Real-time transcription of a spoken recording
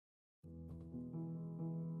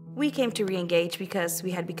We came to reengage because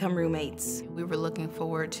we had become roommates. We were looking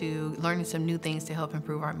forward to learning some new things to help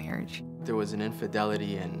improve our marriage. There was an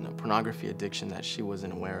infidelity and a pornography addiction that she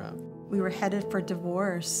wasn't aware of. We were headed for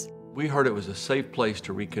divorce. We heard it was a safe place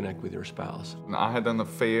to reconnect with your spouse. I had an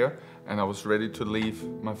affair, and I was ready to leave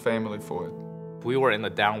my family for it. We were in a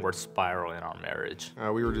downward spiral in our marriage.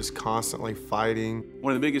 We were just constantly fighting.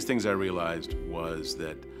 One of the biggest things I realized was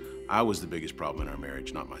that I was the biggest problem in our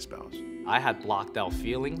marriage, not my spouse. I had blocked out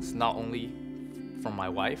feelings, not only from my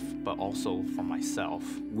wife, but also from myself.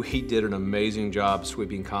 We did an amazing job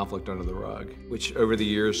sweeping conflict under the rug, which over the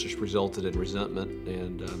years just resulted in resentment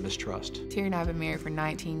and mistrust. Terry and I have been married for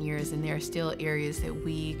 19 years, and there are still areas that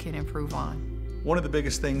we can improve on. One of the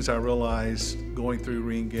biggest things I realized going through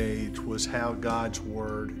Reengage was how God's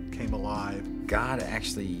Word came alive. God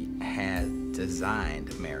actually had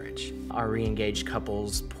designed marriage. Our reengaged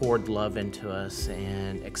couples poured love into us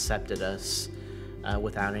and accepted us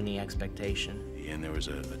without any expectation. And there was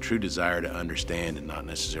a true desire to understand and not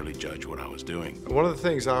necessarily judge what I was doing. One of the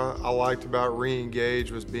things I liked about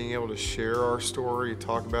Reengage was being able to share our story,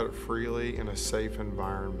 talk about it freely in a safe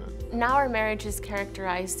environment. Now our marriage is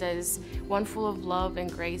characterized as one full of love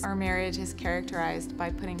and grace. Our marriage is characterized by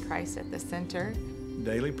putting Christ at the center.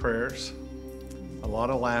 Daily prayers, a lot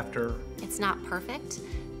of laughter. It's not perfect,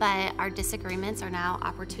 but our disagreements are now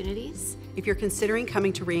opportunities. If you're considering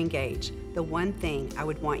coming to Reengage, the one thing I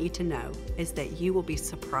would want you to know is that you will be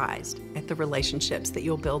surprised at the relationships that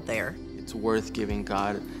you'll build there. It's worth giving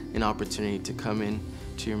God an opportunity to come in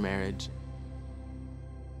to your marriage.